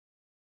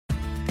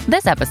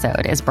This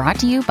episode is brought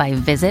to you by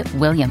Visit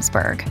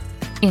Williamsburg.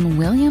 In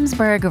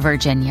Williamsburg,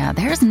 Virginia,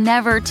 there's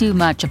never too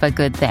much of a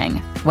good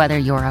thing. Whether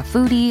you're a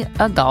foodie,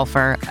 a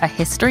golfer, a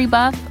history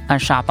buff, a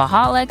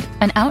shopaholic,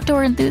 an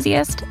outdoor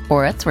enthusiast,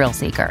 or a thrill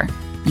seeker,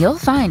 you'll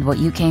find what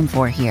you came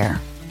for here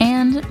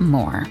and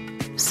more.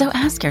 So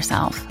ask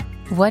yourself,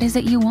 what is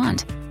it you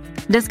want?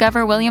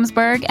 Discover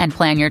Williamsburg and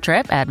plan your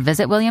trip at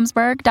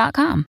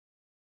visitwilliamsburg.com.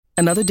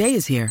 Another day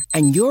is here,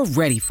 and you're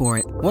ready for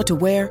it. What to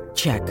wear?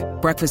 Check.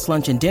 Breakfast,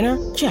 lunch, and dinner?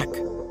 Check.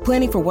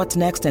 Planning for what's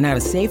next and how to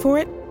save for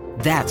it?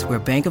 That's where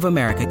Bank of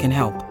America can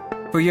help.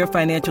 For your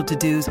financial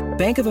to-dos,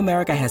 Bank of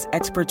America has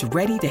experts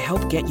ready to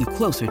help get you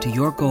closer to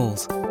your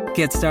goals.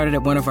 Get started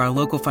at one of our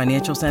local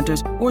financial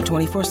centers or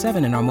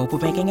 24/7 in our mobile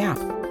banking app.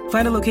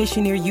 Find a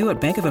location near you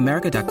at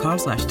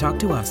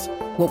bankofamerica.com/talktous.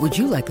 What would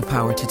you like the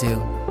power to do?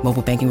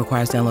 Mobile banking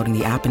requires downloading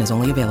the app and is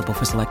only available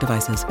for select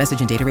devices. Message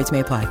and data rates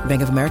may apply.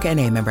 Bank of America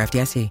N.A., member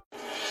FDIC.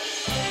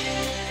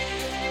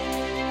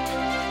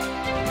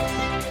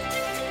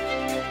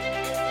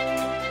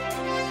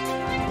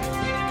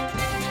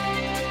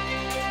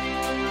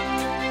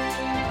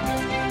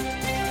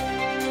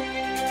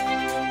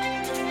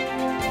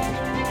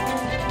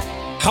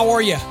 How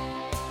are you?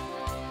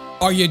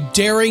 Are you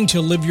daring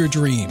to live your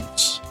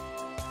dreams?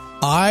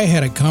 I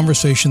had a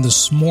conversation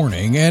this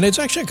morning, and it's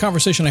actually a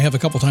conversation I have a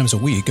couple times a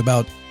week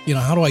about,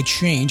 how do I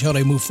change? How do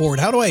I move forward?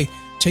 How do I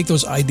take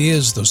those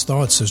ideas, those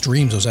thoughts, those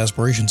dreams, those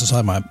aspirations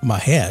inside my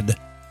head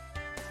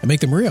and make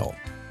them real?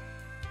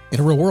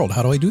 In a real world,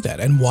 how do I do that?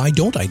 And why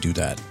don't I do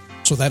that?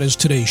 So that is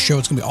today's show.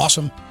 It's going to be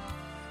awesome.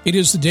 It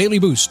is the Daily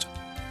Boost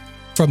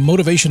from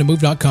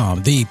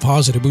motivationtomove.com, the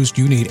positive boost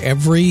you need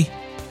every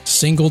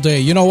single day.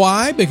 You know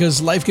why?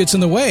 Because life gets in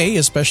the way,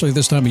 especially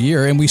this time of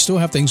year, and we still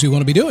have things we want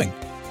to be doing.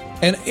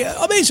 And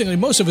amazingly,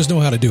 most of us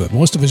know how to do it.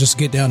 Most of us just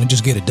get down and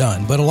just get it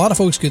done. But a lot of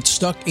folks get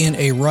stuck in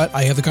a rut.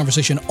 I have the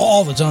conversation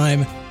all the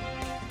time.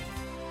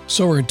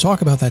 So we're going to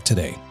talk about that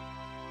today.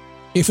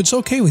 If it's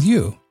okay with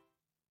you,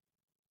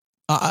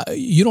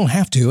 you don't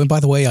have to. And by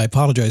the way, I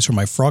apologize for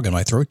my frog in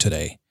my throat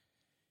today.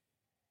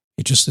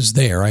 It just is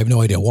there. I have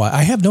no idea why.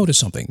 I have noticed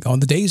something. On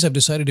the days I've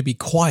decided to be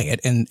quiet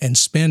and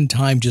spend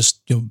time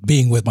just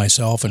being with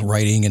myself and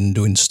writing and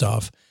doing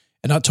stuff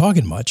and not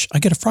talking much, I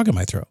get a frog in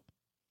my throat.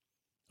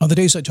 On the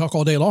days I talk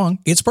all day long,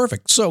 it's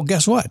perfect. So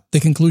guess what?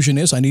 The conclusion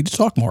is I need to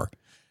talk more.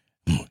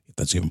 If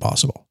that's even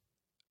possible.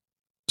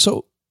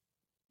 So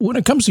when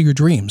it comes to your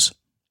dreams,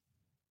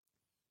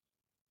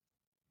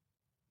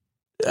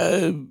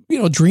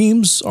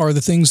 dreams are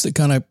the things that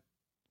kind of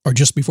are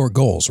just before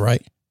goals,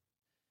 right?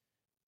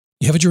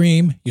 You have a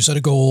dream, you set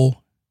a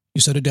goal,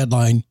 you set a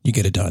deadline, you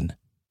get it done.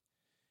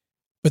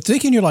 But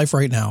think in your life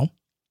right now,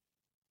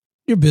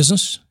 your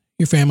business,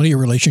 your family, your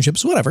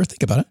relationships, whatever,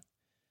 think about it.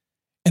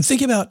 And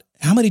think about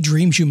how many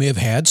dreams you may have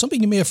had,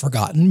 something you may have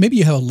forgotten. Maybe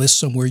you have a list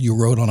somewhere you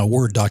wrote on a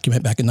Word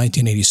document back in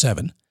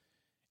 1987,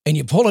 and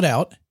you pull it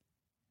out,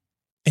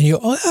 and you go,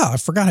 oh yeah, I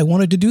forgot I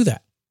wanted to do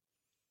that.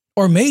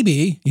 Or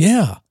maybe,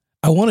 yeah,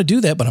 I want to do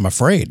that, but I'm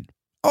afraid.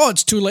 Oh,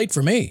 it's too late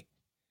for me.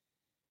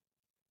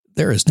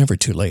 There is never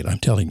too late, I'm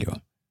telling you.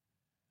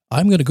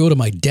 I'm going to go to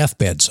my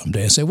deathbed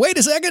someday and say, wait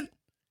a second,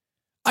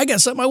 I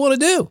got something I want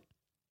to do.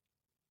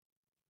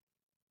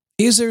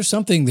 Is there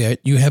something that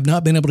you have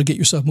not been able to get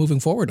yourself moving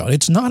forward on?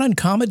 It's not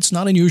uncommon. It's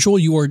not unusual.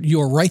 You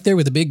are right there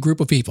with a big group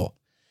of people.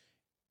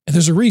 And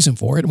there's a reason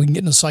for it. We can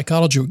get into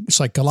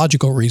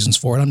psychological reasons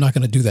for it. I'm not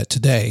going to do that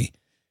today.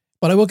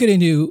 But I will get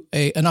into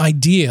an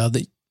idea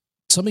that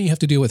something you have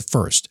to deal with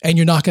first. And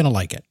you're not going to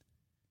like it.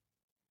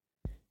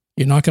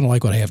 You're not going to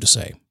like what I have to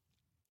say.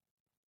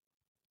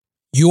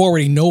 You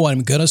already know what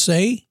I'm going to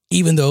say,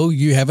 even though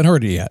you haven't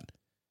heard it yet.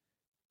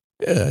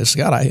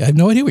 Scott, I have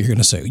no idea what you're going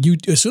to say.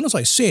 As soon as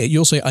I say it,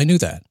 you'll say, I knew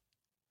that.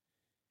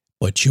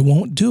 But you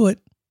won't do it.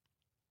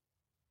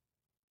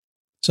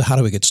 So how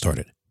do we get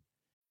started?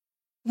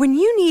 When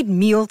you need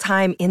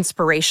mealtime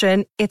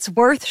inspiration, it's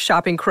worth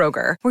shopping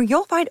Kroger, where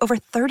you'll find over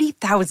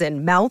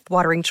 30,000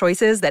 mouth-watering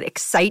choices that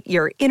excite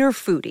your inner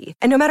foodie.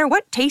 And no matter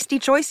what tasty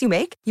choice you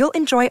make, you'll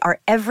enjoy our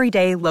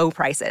everyday low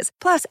prices,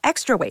 plus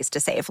extra ways to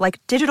save,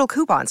 like digital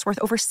coupons worth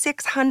over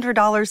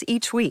 $600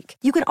 each week.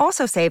 You can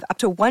also save up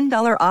to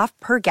 $1 off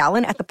per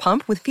gallon at the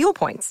pump with fuel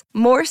points.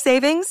 More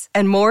savings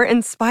and more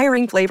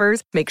inspiring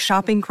flavors make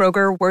shopping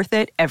Kroger worth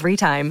it every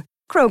time.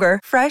 Kroger,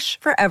 fresh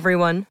for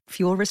everyone.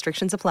 Fuel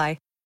restrictions apply.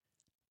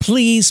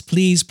 Please,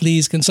 please,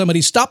 please, can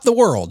somebody stop the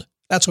world?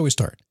 That's how we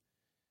start.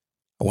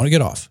 I want to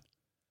get off.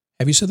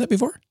 Have you said that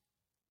before?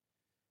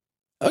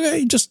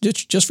 Okay,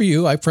 just for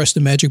you, I pressed the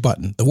magic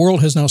button. The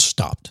world has now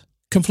stopped.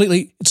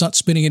 Completely, it's not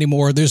spinning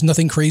anymore. There's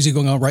nothing crazy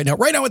going on right now.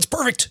 Right now, it's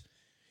perfect.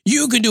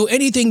 You can do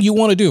anything you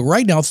want to do.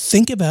 Right now,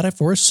 think about it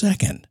for a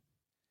second.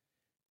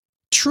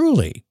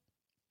 Truly,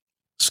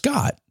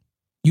 Scott,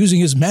 using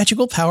his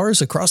magical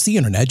powers across the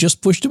internet,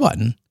 just pushed a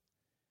button,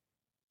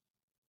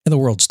 and the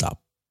world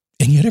stopped.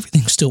 And yet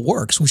everything still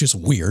works, which is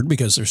weird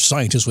because there's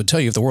scientists would tell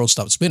you if the world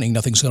stopped spinning,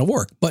 nothing's going to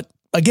work. But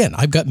again,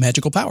 I've got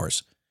magical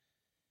powers.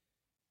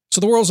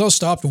 So the world's all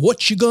stopped.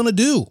 What you going to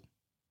do?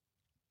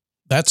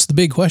 That's the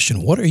big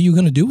question. What are you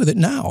going to do with it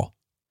now?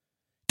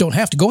 Don't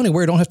have to go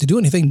anywhere, don't have to do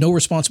anything, no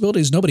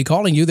responsibilities, nobody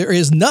calling you. There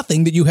is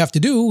nothing that you have to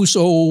do,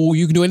 so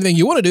you can do anything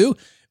you want to do.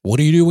 What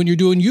do you do when you're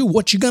doing you?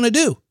 What you going to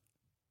do?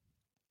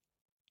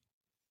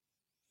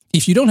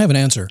 If you don't have an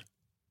answer,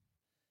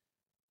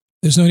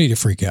 there's no need to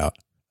freak out.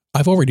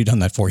 I've already done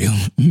that for you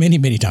many,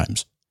 many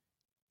times.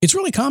 It's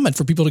really common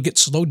for people to get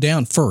slowed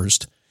down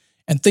first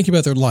and think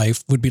about their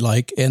life would be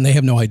like, and they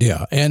have no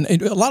idea. And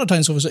a lot of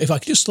times, if I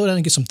could just slow down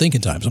and get some thinking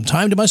time, some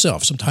time to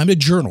myself, some time to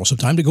journal, some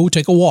time to go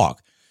take a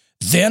walk,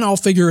 then I'll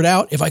figure it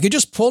out. If I could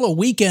just pull a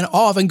weekend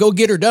off and go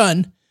get her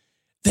done,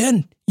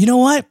 then you know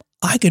what?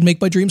 I could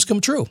make my dreams come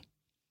true.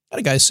 I had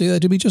a guy say that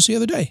to me just the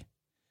other day.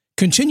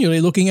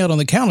 Continually looking out on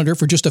the calendar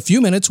for just a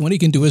few minutes when he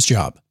can do his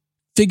job,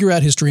 figure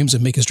out his dreams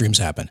and make his dreams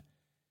happen.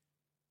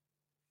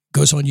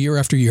 Goes on year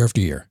after year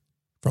after year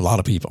for a lot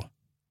of people.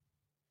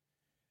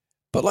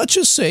 But let's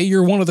just say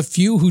you're one of the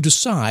few who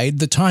decide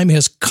the time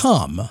has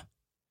come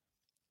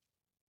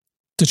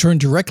to turn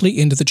directly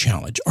into the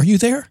challenge. Are you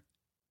there?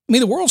 I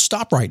mean, the world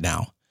stopped right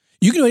now.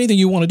 You can do anything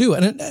you want to do.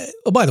 And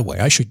oh, by the way,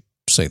 I should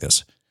say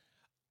this.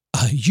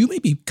 You may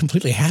be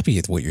completely happy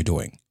with what you're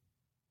doing.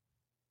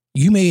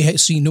 You may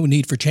see no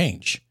need for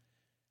change.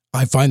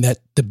 I find that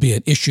to be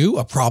an issue,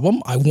 a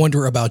problem. I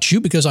wonder about you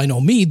because I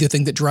know me, the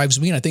thing that drives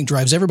me and I think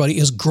drives everybody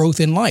is growth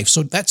in life.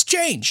 So that's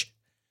change.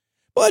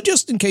 But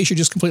just in case you're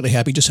just completely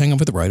happy, just hang on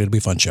for the ride. It'll be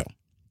a fun show.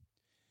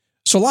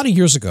 So a lot of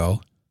years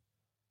ago,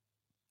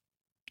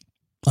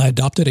 I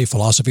adopted a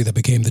philosophy that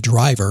became the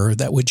driver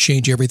that would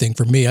change everything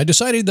for me. I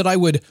decided that I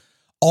would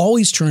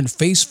always turn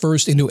face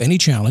first into any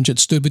challenge that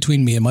stood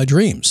between me and my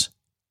dreams.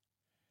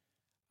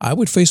 I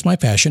would face my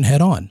passion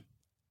head on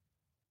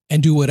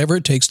and do whatever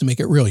it takes to make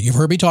it real. You've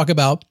heard me talk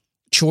about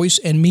choice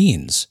and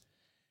means.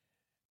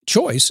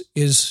 Choice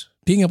is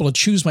being able to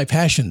choose my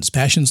passions.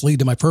 Passions lead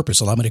to my purpose,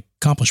 allow me to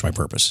accomplish my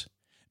purpose.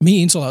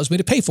 Means allows me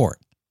to pay for it.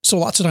 So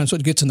lots of times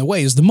what gets in the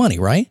way is the money,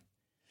 right?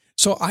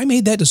 So I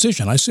made that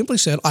decision. I simply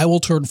said, I will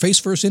turn face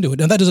first into it.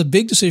 Now that is a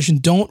big decision.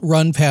 Don't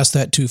run past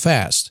that too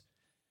fast.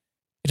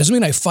 It doesn't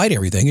mean I fight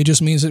everything. It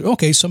just means that,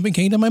 okay, something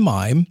came to my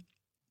mind.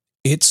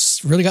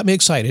 It's really got me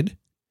excited.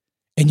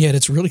 And yet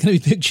it's really going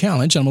to be a big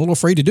challenge. I'm a little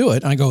afraid to do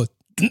it. And I go,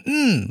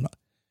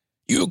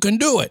 you can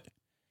do it.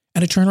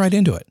 And I turn right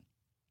into it.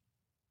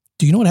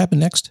 Do you know what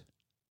happened next?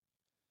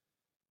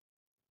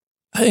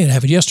 I didn't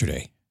have it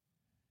yesterday.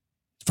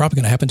 It's probably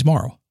going to happen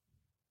tomorrow.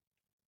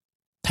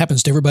 It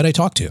happens to everybody I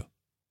talk to.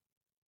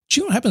 Do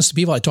you know what happens to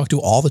people I talk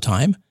to all the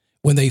time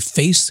when they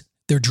face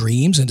their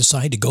dreams and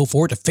decide to go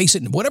for it, to face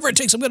it, and whatever it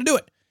takes, I'm going to do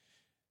it?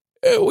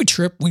 We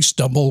trip, we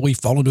stumble, we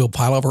fall into a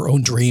pile of our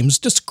own dreams,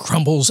 just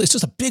crumbles. It's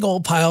just a big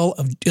old pile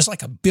of, it's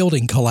like a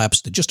building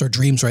collapsed, just our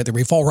dreams right there.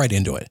 We fall right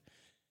into it.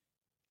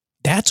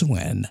 That's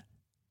when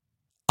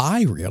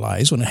I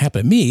realized, when it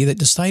happened to me, that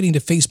deciding to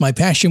face my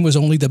passion was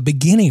only the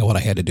beginning of what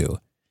I had to do.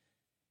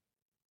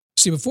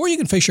 See, before you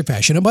can face your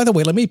passion, and by the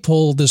way, let me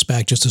pull this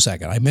back just a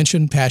second. I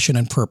mentioned passion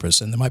and purpose,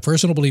 and my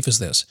personal belief is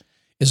this,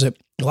 is that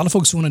a lot of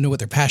folks want to know what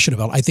they're passionate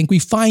about. I think we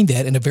find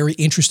that in a very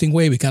interesting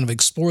way. We kind of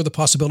explore the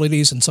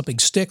possibilities and something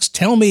sticks.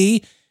 Tell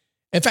me.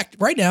 In fact,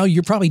 right now,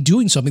 you're probably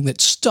doing something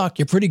that's stuck,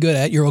 you're pretty good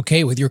at, you're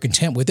okay with, you're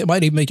content with. It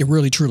might even make you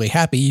really, truly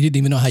happy. You didn't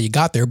even know how you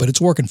got there, but it's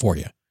working for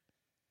you.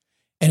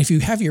 And if you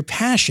have your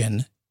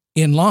passion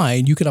in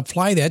line, you can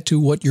apply that to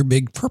what your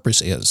big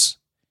purpose is.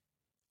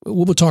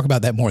 We'll talk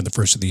about that more in the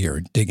first of the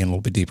year, dig in a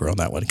little bit deeper on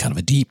that one, kind of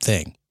a deep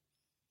thing.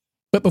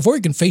 But before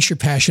you can face your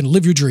passion,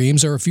 live your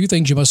dreams, there are a few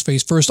things you must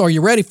face first. Are you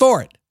ready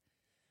for it?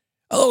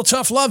 A little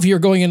tough love here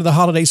going into the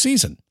holiday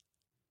season.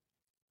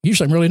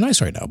 Usually I'm really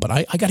nice right now, but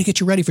I got to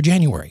get you ready for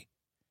January.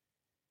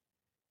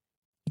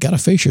 You got to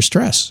face your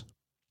stress.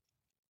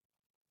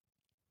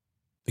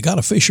 You got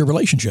to face your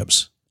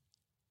relationships.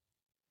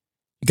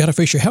 You got to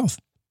face your health,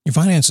 your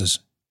finances,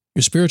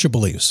 your spiritual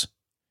beliefs.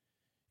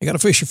 You got to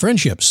face your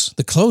friendships,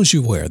 the clothes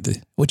you wear,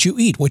 what you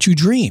eat, what you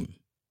dream.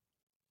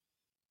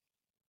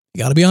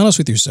 You got to be honest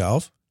with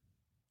yourself.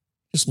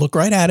 Just look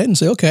right at it and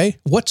say, okay,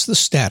 what's the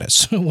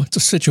status? What's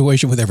the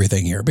situation with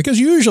everything here? Because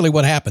usually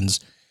what happens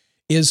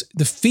is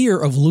the fear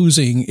of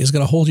losing is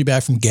going to hold you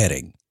back from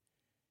getting.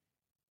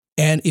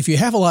 And if you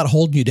have a lot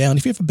holding you down,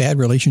 if you have a bad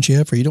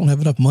relationship or you don't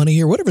have enough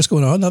money or whatever's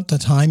going on at the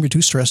time, you're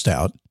too stressed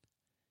out,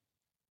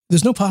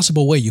 there's no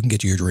possible way you can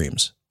get to your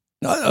dreams.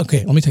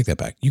 Okay, let me take that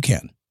back. You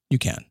can.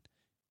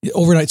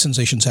 Overnight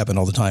sensations happen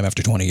all the time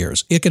after 20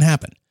 years. It can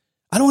happen.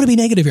 I don't want to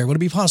be negative here. I want to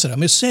be positive.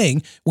 I'm just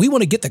saying we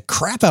want to get the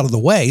crap out of the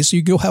way so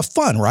you can go have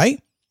fun, right?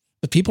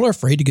 But people are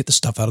afraid to get the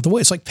stuff out of the way.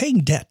 It's like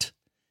paying debt.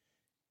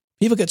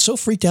 People get so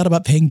freaked out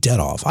about paying debt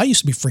off. I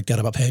used to be freaked out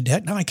about paying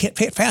debt. Now I can't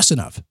pay it fast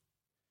enough.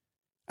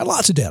 I had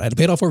lots of debt. I had to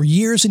pay it off over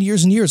years and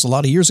years and years, a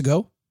lot of years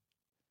ago.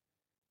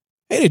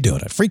 I hated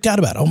doing it. I freaked out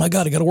about it. Oh my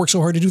God, I got to work so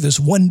hard to do this.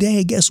 One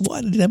day, guess what?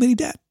 I didn't have any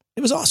debt.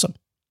 It was awesome.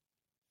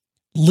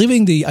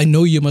 Living the I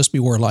know you must be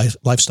more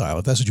lifestyle,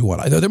 if that's what you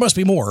want. I know there must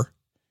be more.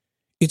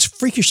 It's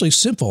freakishly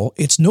simple.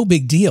 It's no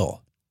big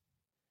deal.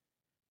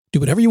 Do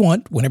whatever you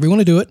want, whenever you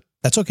want to do it.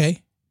 That's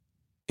okay.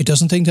 It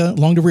doesn't take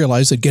long to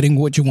realize that getting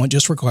what you want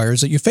just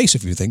requires that you face a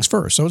few things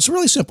first. So it's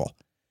really simple.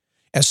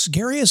 As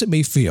scary as it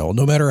may feel,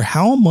 no matter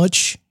how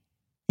much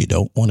you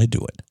don't want to do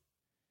it,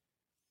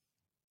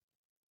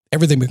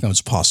 everything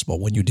becomes possible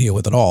when you deal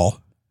with it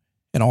all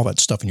and all that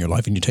stuff in your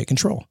life and you take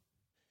control.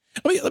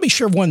 Let me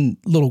share one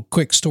little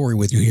quick story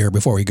with you here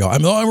before we go.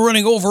 I'm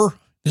running over.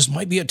 This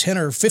might be a 10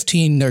 or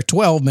 15 or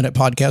 12-minute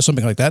podcast,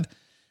 something like that.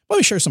 Let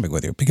me share something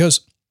with you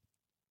because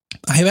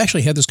I have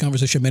actually had this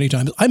conversation many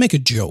times. I make a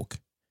joke.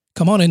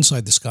 Come on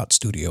inside the Scott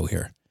studio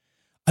here.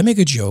 I make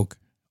a joke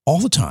all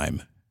the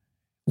time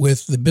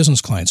with the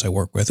business clients I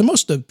work with. And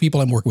most of the people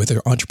I'm working with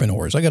are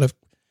entrepreneurs.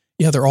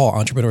 They're all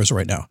entrepreneurs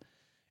right now.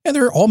 And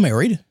they're all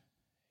married.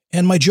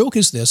 And my joke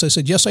is this. I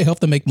said, yes, I help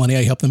them make money.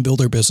 I help them build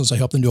their business. I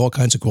help them do all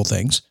kinds of cool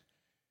things.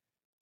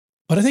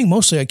 But I think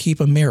mostly I keep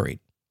them married.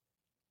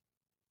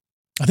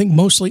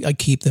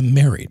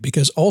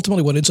 Because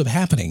ultimately what ends up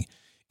happening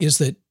is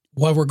that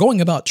while we're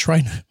going about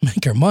trying to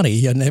make our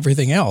money and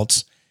everything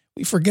else,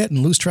 we forget and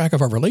lose track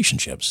of our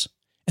relationships.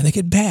 And they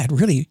get bad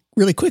really,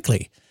 really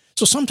quickly.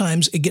 So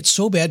sometimes it gets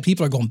so bad,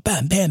 people are going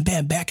bam, bam,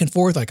 bam, back and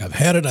forth. Like, I've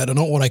had it. I don't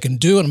know what I can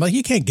do. And I'm like,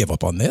 you can't give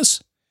up on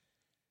this.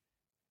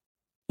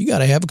 You got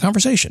to have a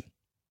conversation.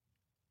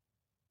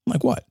 I'm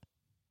like, what?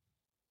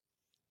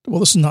 Well,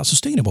 this is not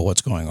sustainable.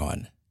 What's going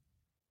on?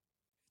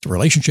 The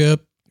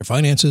relationship, your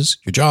finances,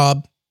 your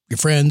job, your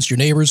friends, your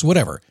neighbors,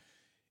 whatever.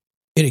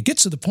 And it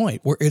gets to the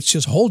point where it's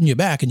just holding you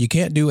back and you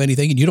can't do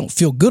anything and you don't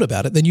feel good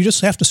about it. Then you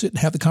just have to sit and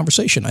have the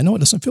conversation. I know it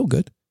doesn't feel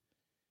good.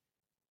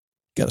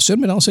 You got to sit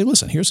them down and say,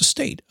 listen, here's the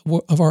state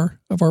of our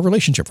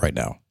relationship right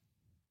now.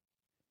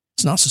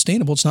 It's not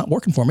sustainable. It's not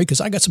working for me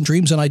because I got some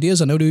dreams and ideas.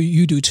 I know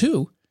you do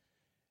too.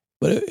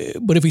 But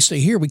if we stay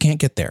here, we can't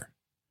get there.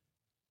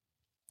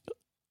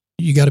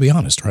 You got to be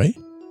honest, right?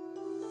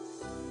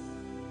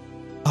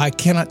 I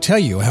cannot tell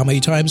you how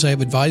many times I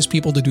have advised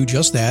people to do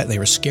just that. They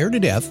were scared to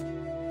death.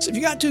 So if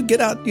you got to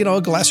get out,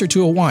 a glass or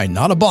two of wine,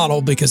 not a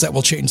bottle because that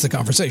will change the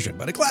conversation,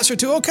 but a glass or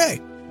two,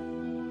 okay.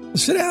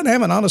 Sit down and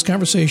have an honest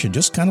conversation.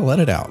 Just kind of let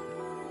it out.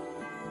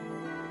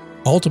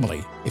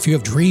 Ultimately, if you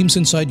have dreams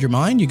inside your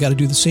mind, you got to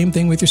do the same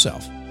thing with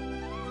yourself.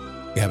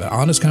 You have an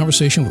honest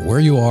conversation with where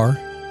you are,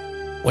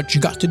 what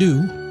you got to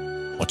do,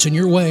 what's in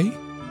your way,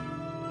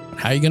 and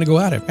how you're going to go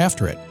at it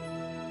after it.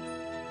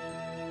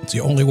 It's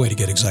the only way to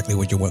get exactly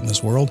what you want in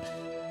this world.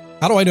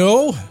 How do I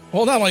know?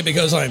 Well, not only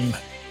because I'm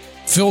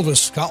filled with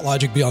Scott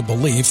Logic beyond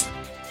belief.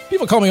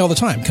 People call me all the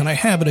time. Can I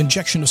have an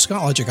injection of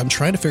Scott Logic? I'm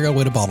trying to figure out a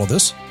way to bottle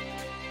this.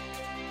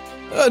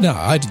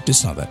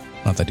 It's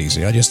not that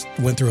easy. I just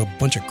went through a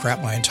bunch of crap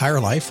my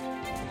entire life.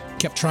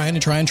 Kept trying.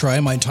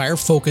 My entire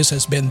focus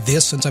has been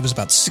this since I was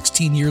about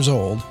 16 years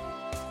old.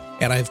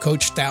 And I've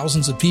coached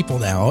thousands of people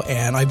now.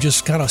 And I've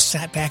just kind of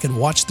sat back and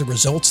watched the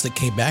results that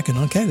came back. And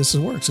okay, this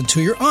works.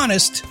 Until you're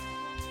honest,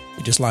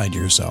 you just lied to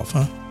yourself,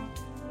 huh?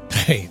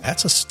 Hey,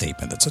 that's a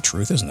statement. That's a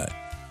truth, isn't it?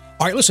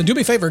 All right, listen, do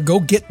me a favor. Go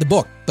get the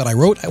book that I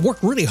wrote. I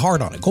worked really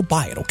hard on it. Go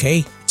buy it,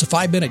 okay? It's a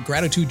 5-minute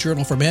gratitude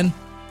journal for men.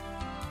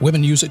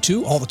 Women use it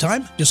too all the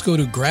time. Just go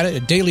to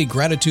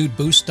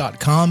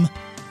dailygratitudeboost.com.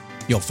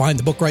 You'll find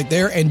the book right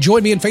there. And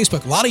join me on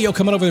Facebook. A lot of you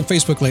coming over on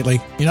Facebook lately.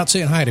 You're not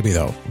saying hi to me,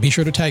 though. Be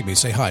sure to tag me.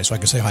 Say hi so I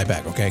can say hi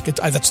back, okay?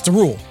 That's the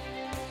rule.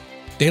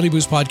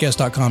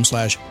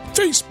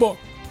 dailyboostpodcast.com/Facebook.